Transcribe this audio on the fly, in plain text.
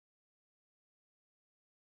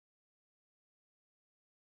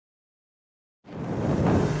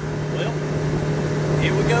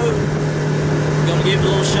gonna give it a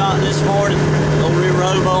little shot this morning. A little rear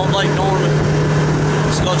robo on Lake Norman.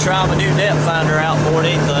 Just gonna try my new depth finder out more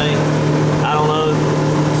than anything. I don't know.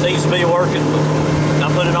 It seems to be working, but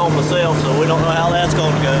I put it on myself, so we don't know how that's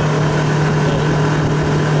gonna go.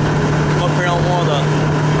 I'm up here on one of the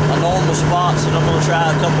normal spots, and I'm gonna try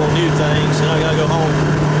a couple of new things. And I gotta go home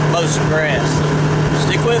and mow some grass. So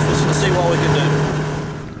stick with us and see what we can do.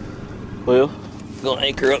 Well, I'm gonna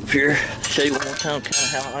anchor up here. Show you one more time kind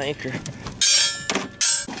of how I anchor.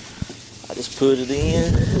 I just put it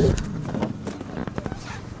in.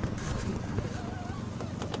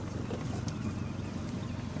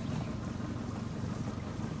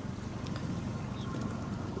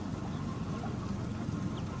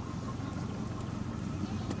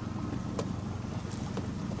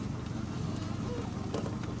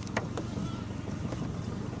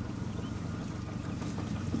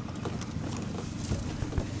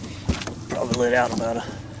 Probably let out about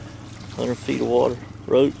 100 feet of water.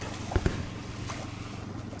 Rope.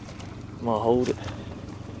 I'm gonna hold it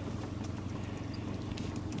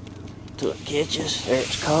till it catches. There,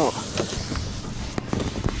 it's caught.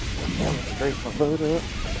 I'm gonna straighten my boat up.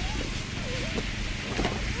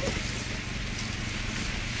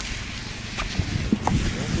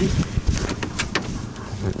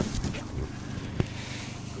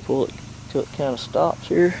 Pull it till it kind of stops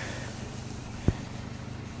here.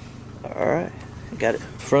 Alright, got it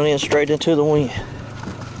front end straight into the wind.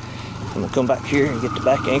 I'm gonna come back here and get the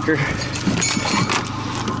back anchor.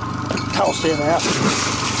 Toss it out.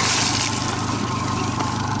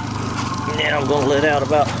 And then I'm gonna let out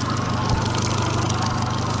about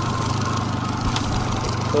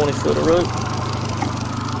 20 foot of rope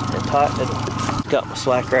and tighten it. Got my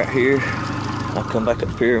slack right here. I'll come back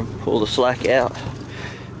up here and pull the slack out.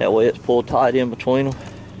 That way it's pulled tight in between them.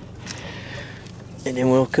 And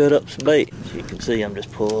then we'll cut up some bait. As you can see, I'm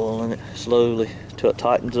just pulling it slowly till it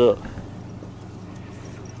tightens up.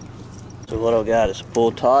 So what I've got is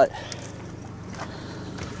pulled tight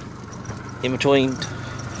in between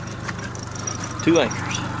two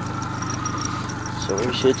anchors. So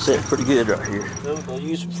we should set pretty good right here. So we're gonna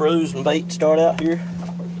use some frozen bait to start out here.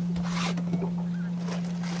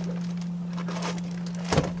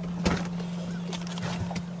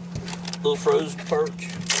 Little frozen perch.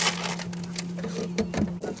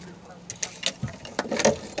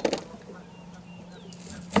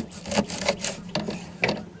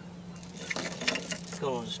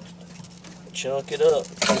 Gonna just chunk it up.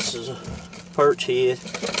 This is a perch head.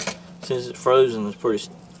 Since it's frozen, it's pretty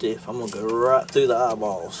stiff. I'm gonna go right through the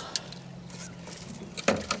eyeballs.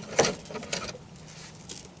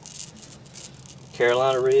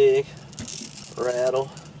 Carolina rig, rattle,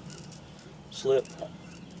 slip,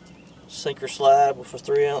 sinker slide with a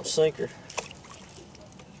 3-ounce sinker.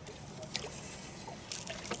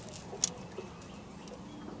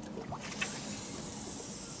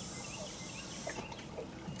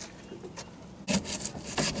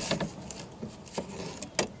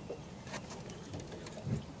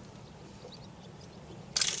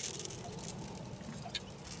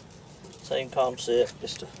 Same concept,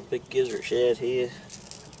 just a big gizzard shad head.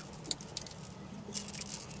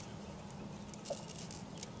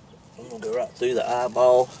 I'm gonna go right through the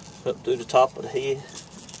eyeball, up through the top of the head.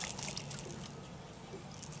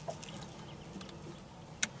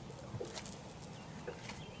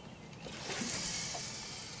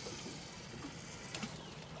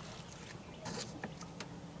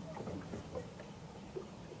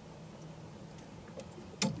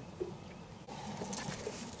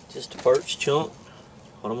 Just a perch chunk.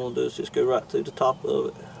 What I'm gonna do is just go right through the top of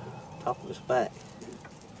it, top of its back.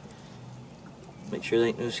 Make sure there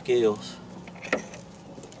ain't no scales.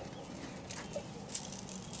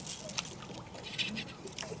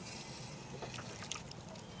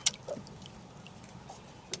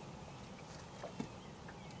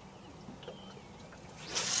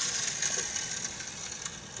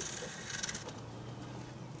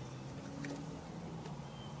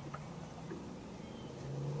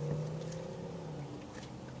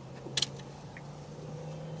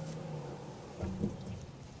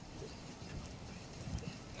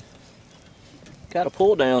 Got a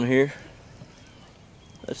pull down here.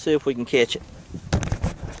 Let's see if we can catch it.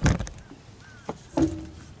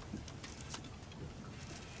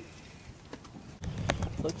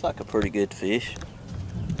 Looks like a pretty good fish.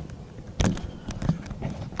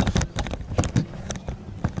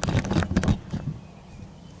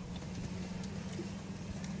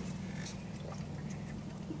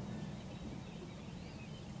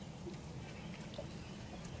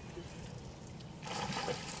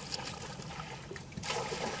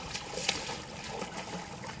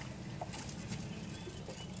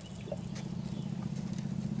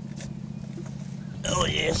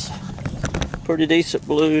 is. Pretty decent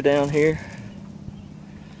blue down here.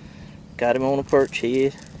 Got him on a perch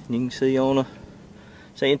head. You can see on a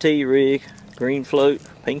CNT rig, green float,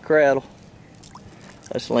 pink rattle.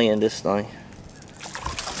 Let's land this thing.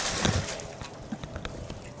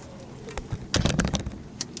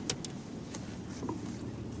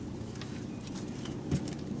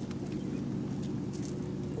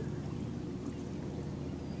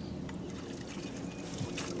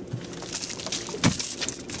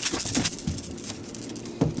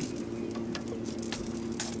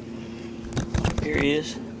 Here he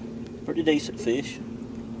is. Pretty decent fish.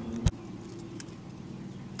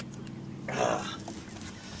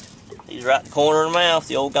 He's right in the corner of the mouth,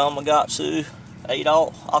 the old Gamakatsu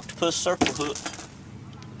 8/0 octopus circle hook.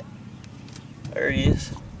 There he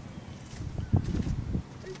is.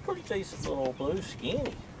 He's pretty decent little old blue,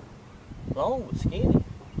 skinny. Long but skinny.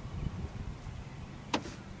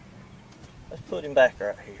 Let's put him back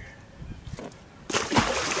right here.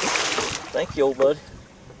 Thank you, old buddy.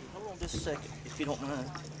 Hold on just a second, if you don't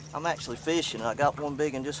mind. I'm actually fishing and I got one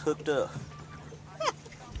big and just hooked up.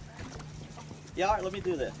 Yeah, alright, let me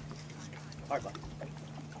do that. Alright, bye.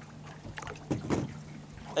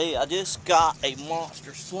 Hey, I just got a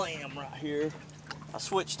monster slam right here. I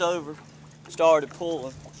switched over, started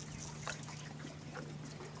pulling.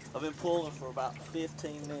 I've been pulling for about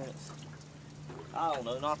 15 minutes. I don't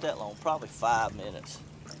know, not that long, probably 5 minutes.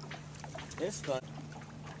 It's fun.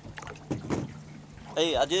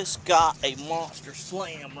 Hey, I just got a monster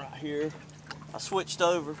slam right here. I switched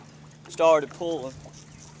over, started pulling.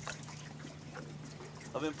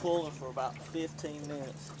 I've been pulling for about 15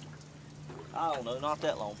 minutes. I don't know, not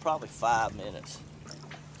that long, probably 5 minutes.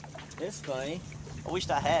 This thing, I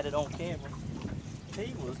wished I had it on camera.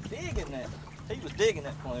 He was digging that. He was digging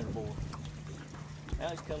that planer board. Now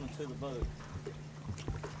he's coming to the boat.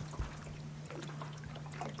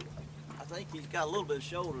 I think he's got a little bit of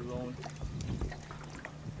shoulders on him.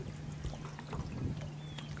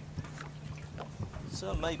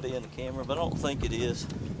 Some may be in the camera, but I don't think it is.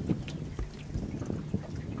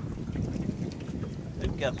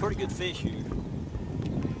 We've got a pretty good fish here.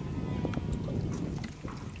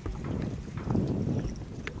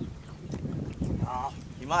 Oh,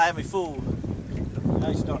 you might have me fooled. Now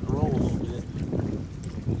he's starting to roll a little bit.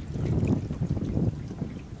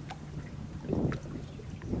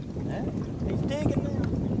 Yeah, he's digging now.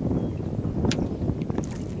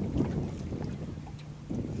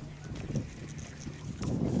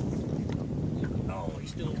 Oh,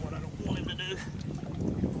 he's doing what I don't want him to do.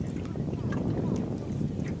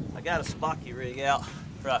 I got a spocky rig out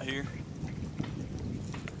right here.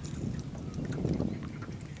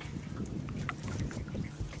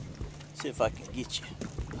 See if I can get you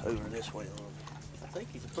over this way a little bit. I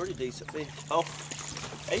think he's a pretty decent fish. Oh,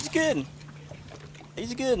 he's good.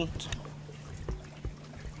 He's a good one.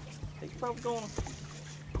 He's probably going to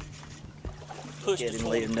push him,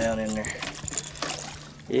 lay him down in there.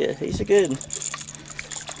 Yeah, he's a good one.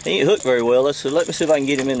 He ain't hooked very well. Let me see if I can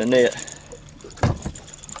get him in the net.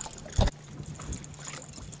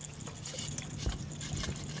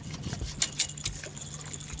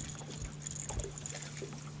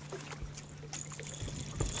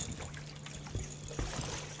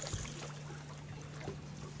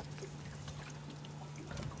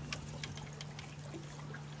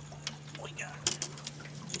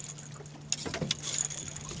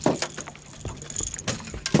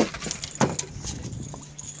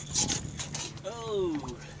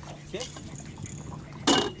 Okay.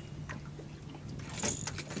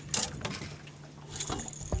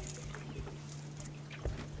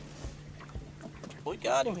 We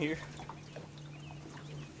got him here.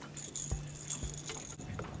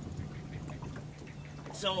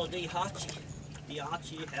 It's on a Dihachi,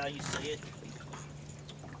 how you say it.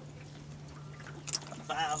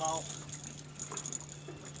 5/0.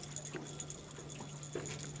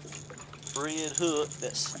 Red hook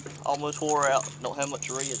that's almost wore out. Don't have much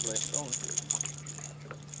red left on it.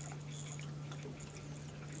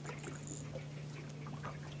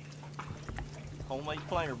 Homemade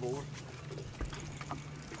planer board.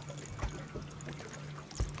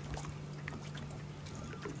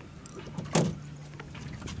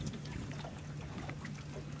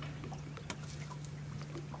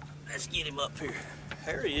 Let's get him up here.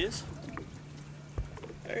 There he is.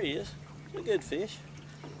 There he is. It's a good fish.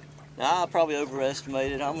 Now, I probably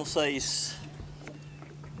overestimated. I'm gonna say he's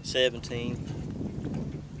 17.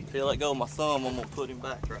 If he'll let go of my thumb, I'm gonna put him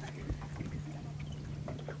back right here.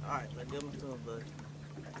 All right, let go of my thumb, buddy.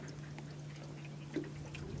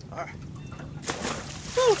 All right.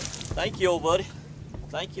 Whew. Thank you, old buddy.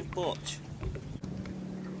 Thank you a bunch.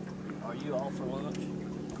 Are you all for lunch?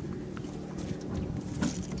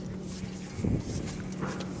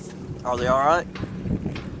 Are they alright?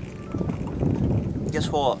 Guess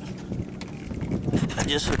what? I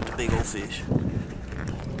just hooked a big old fish.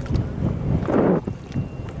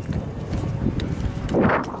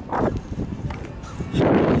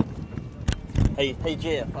 Hey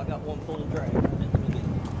Jeff, I got one full of drag.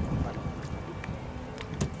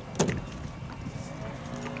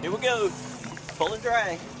 Here we go. Full of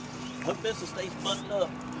drag. Hope this will stay buttoned up.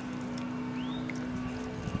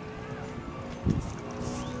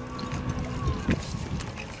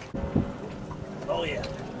 Oh yeah.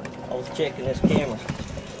 I was checking this camera.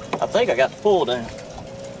 I think I got the pull down.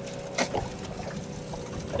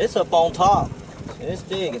 It's up on top and it's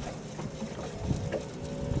digging.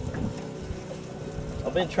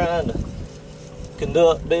 I've been trying to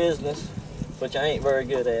conduct business, which I ain't very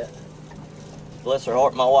good at. Bless her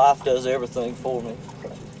heart, my wife does everything for me.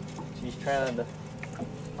 She's trying to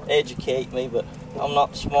educate me, but I'm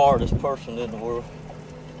not the smartest person in the world.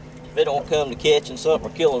 If it don't come to catching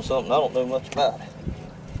something or killing something, I don't know much about it.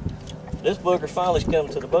 This booger finally's come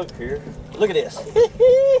to the boat here. Look at this.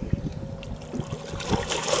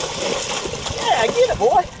 Yeah, get it,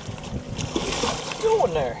 boy. What's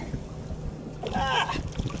going there? Ah.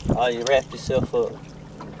 Oh, you wrapped yourself up.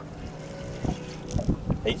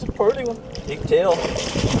 He's a pretty one. You can tell.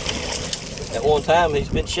 At one time he's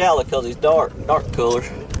been shallow because he's dark color.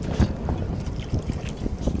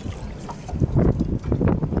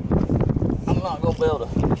 I'm not gonna be able to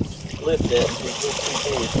lift that. He's too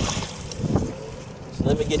big. So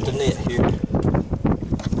let me get the net here.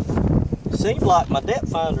 It seems like my depth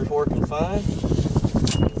finder's working fine.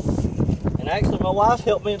 And actually my wife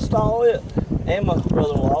helped me install it, and my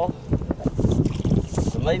brother-in-law.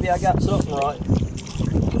 So maybe I got something right.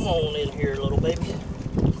 Come on in here, little baby.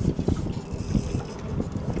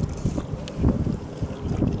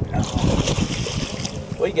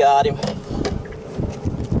 We got him.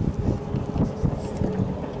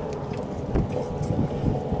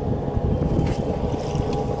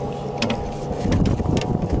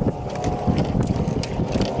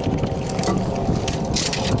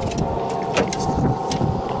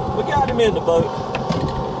 We got him in the boat.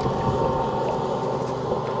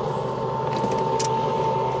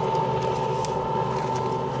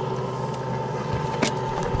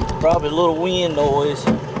 Probably a little wind noise.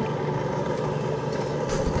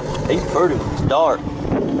 He's pretty dark.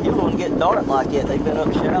 You wouldn't get dark like that. They've been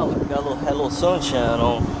up shallow. Had a little sunshine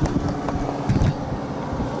on.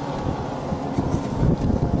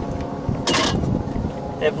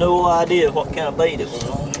 Have no idea what kind of bait it was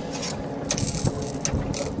on.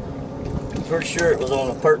 Pretty sure it was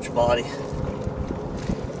on a perch body.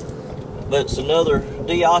 But it's another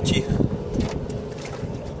Diachi.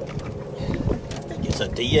 It's a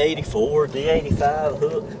D84, D85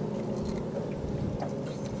 hook.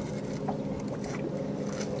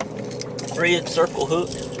 Red circle hook.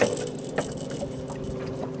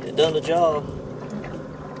 It done the job.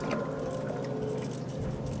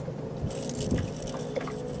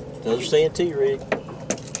 Another CNT rig.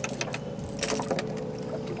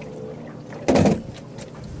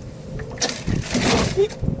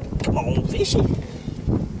 Come on, fishy.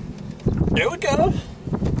 There we go.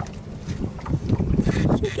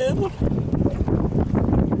 That's a good one.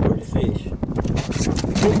 Pretty fish.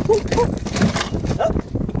 Oh.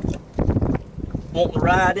 Wanting to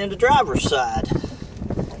ride in the driver's side.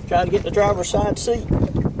 Trying to get the driver's side seat.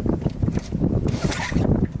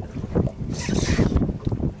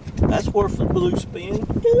 That's worth a blue spin.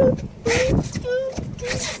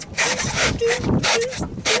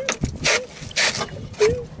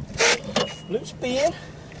 Blue spin.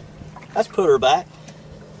 Let's put her back.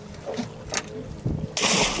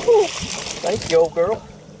 Ooh, thank you, old girl.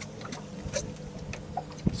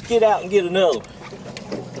 Let's get out and get another one.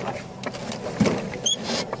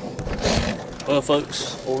 Well,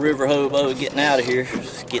 folks, old River Hobo getting out of here.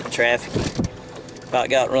 Just getting traffic. About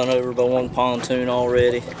got run over by one pontoon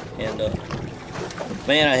already, and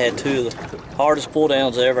man, I had two of the hardest pull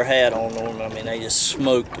downs I ever had on them. I mean, they just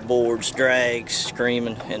smoked the boards, drags,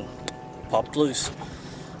 screaming, and popped loose.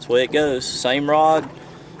 That's the way it goes. Same rod.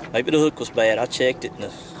 Maybe the hook was bad. I checked it, and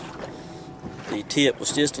the tip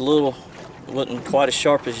was just a little. It wasn't quite as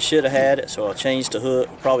sharp as you should have had it, so I changed the hook.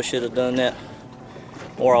 Probably should have done that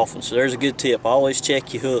more often. So there's a good tip. Always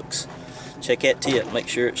check your hooks. Check that tip. Make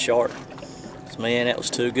sure it's sharp. Man, that was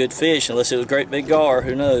two good fish, unless it was a great big gar,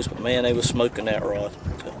 who knows, but man, they was smoking that rod.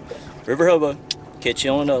 So, River Hobo, catch you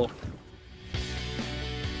on another one.